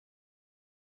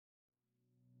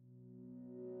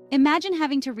Imagine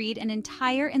having to read an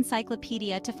entire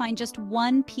encyclopedia to find just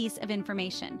one piece of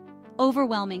information.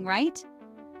 Overwhelming, right?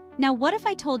 Now, what if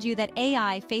I told you that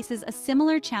AI faces a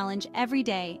similar challenge every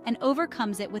day and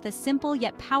overcomes it with a simple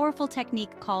yet powerful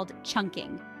technique called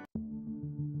chunking?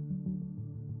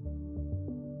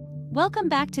 Welcome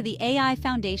back to the AI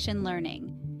Foundation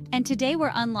Learning. And today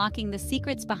we're unlocking the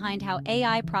secrets behind how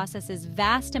AI processes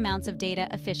vast amounts of data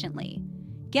efficiently.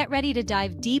 Get ready to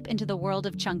dive deep into the world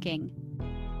of chunking.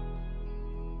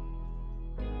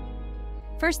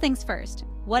 First things first,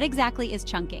 what exactly is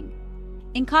chunking?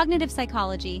 In cognitive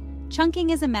psychology, chunking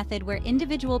is a method where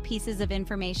individual pieces of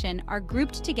information are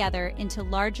grouped together into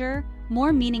larger,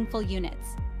 more meaningful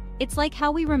units. It's like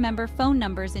how we remember phone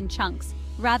numbers in chunks,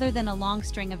 rather than a long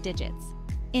string of digits.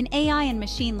 In AI and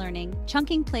machine learning,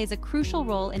 chunking plays a crucial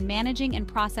role in managing and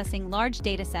processing large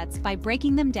datasets by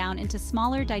breaking them down into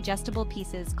smaller, digestible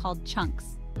pieces called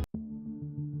chunks.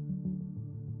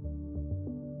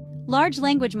 Large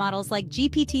language models like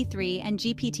GPT-3 and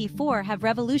GPT-4 have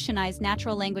revolutionized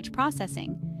natural language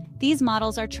processing. These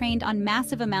models are trained on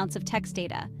massive amounts of text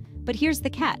data. But here's the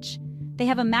catch. They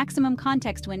have a maximum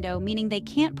context window, meaning they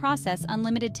can't process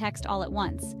unlimited text all at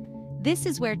once. This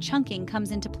is where chunking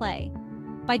comes into play.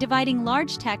 By dividing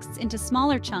large texts into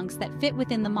smaller chunks that fit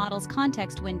within the model's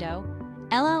context window,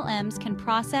 LLMs can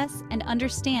process and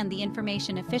understand the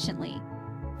information efficiently.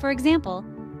 For example,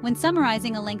 when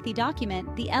summarizing a lengthy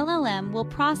document, the LLM will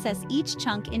process each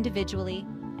chunk individually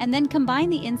and then combine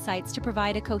the insights to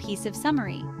provide a cohesive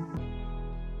summary.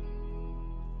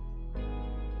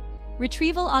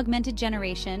 Retrieval-Augmented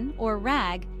Generation, or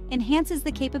RAG, enhances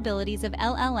the capabilities of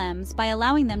LLMs by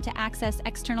allowing them to access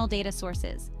external data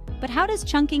sources. But how does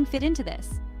chunking fit into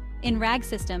this? In RAG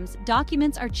systems,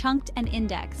 documents are chunked and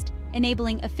indexed,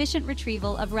 enabling efficient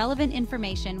retrieval of relevant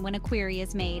information when a query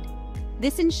is made.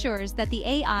 This ensures that the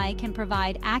AI can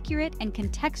provide accurate and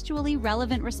contextually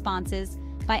relevant responses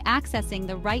by accessing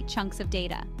the right chunks of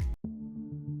data.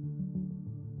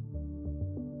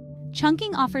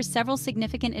 Chunking offers several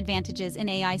significant advantages in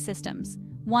AI systems.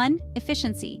 1.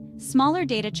 Efficiency. Smaller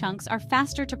data chunks are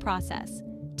faster to process.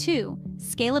 2.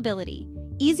 Scalability.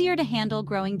 Easier to handle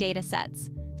growing data sets.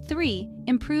 3.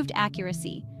 Improved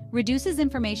accuracy. Reduces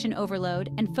information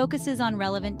overload and focuses on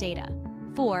relevant data.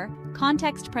 4.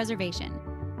 Context preservation.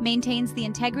 Maintains the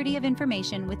integrity of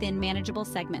information within manageable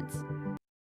segments.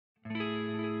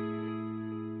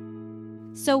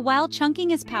 So while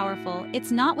chunking is powerful,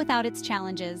 it's not without its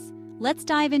challenges. Let's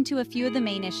dive into a few of the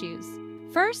main issues.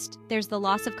 First, there's the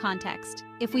loss of context.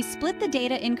 If we split the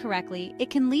data incorrectly, it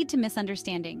can lead to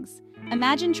misunderstandings.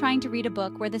 Imagine trying to read a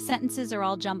book where the sentences are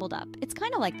all jumbled up. It's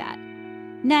kind of like that.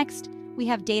 Next, we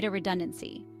have data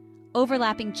redundancy.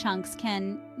 Overlapping chunks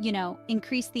can,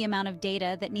 increase the amount of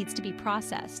data that needs to be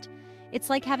processed. It's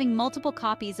like having multiple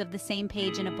copies of the same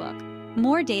page in a book.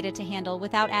 More data to handle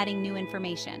without adding new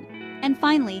information. And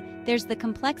finally, there's the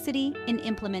complexity in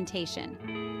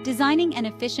implementation. Designing an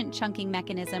efficient chunking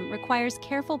mechanism requires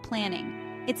careful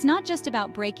planning. It's not just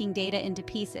about breaking data into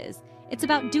pieces, it's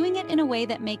about doing it in a way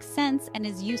that makes sense and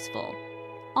is useful.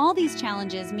 All these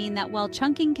challenges mean that while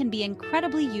chunking can be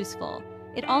incredibly useful,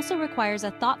 it also requires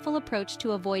a thoughtful approach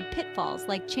to avoid pitfalls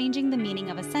like changing the meaning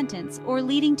of a sentence or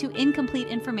leading to incomplete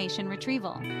information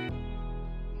retrieval.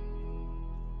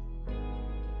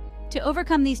 To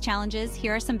overcome these challenges,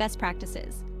 here are some best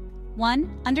practices.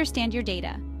 1. Understand your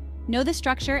data. Know the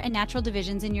structure and natural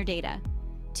divisions in your data.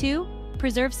 2.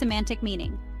 Preserve semantic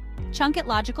meaning. Chunk at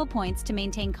logical points to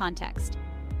maintain context.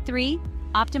 3.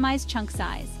 Optimize chunk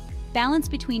size. Balance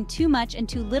between too much and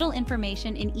too little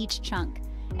information in each chunk.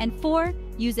 And 4.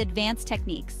 Use advanced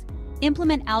techniques.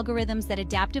 Implement algorithms that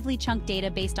adaptively chunk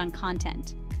data based on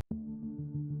content.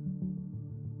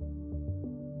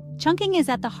 Chunking is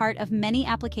at the heart of many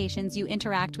applications you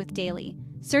interact with daily.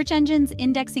 Search engines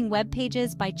indexing web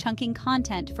pages by chunking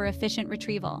content for efficient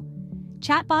retrieval.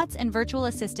 Chatbots and virtual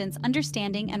assistants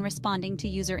understanding and responding to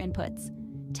user inputs.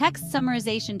 Text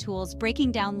summarization tools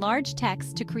breaking down large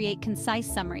text to create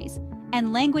concise summaries.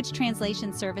 And language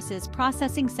translation services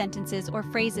processing sentences or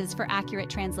phrases for accurate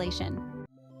translation.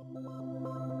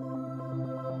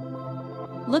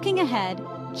 Looking ahead,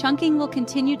 chunking will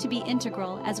continue to be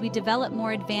integral as we develop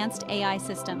more advanced AI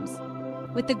systems.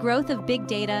 With the growth of big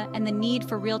data and the need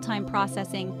for real-time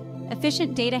processing,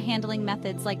 efficient data handling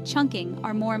methods like chunking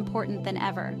are more important than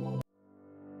ever.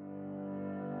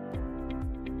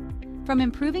 From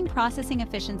improving processing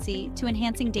efficiency to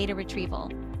enhancing data retrieval,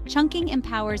 chunking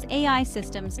empowers AI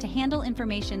systems to handle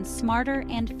information smarter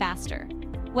and faster.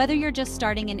 Whether you're just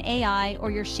starting in AI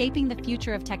or you're shaping the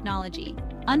future of technology,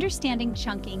 understanding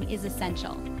chunking is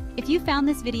essential. If you found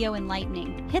this video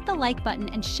enlightening, hit the like button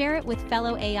and share it with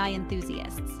fellow AI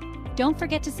enthusiasts. Don't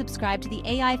forget to subscribe to the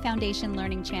AI Foundation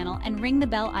Learning channel and ring the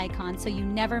bell icon so you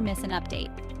never miss an update.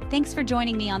 Thanks for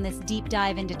joining me on this deep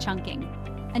dive into chunking.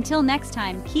 Until next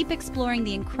time, keep exploring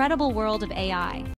the incredible world of AI.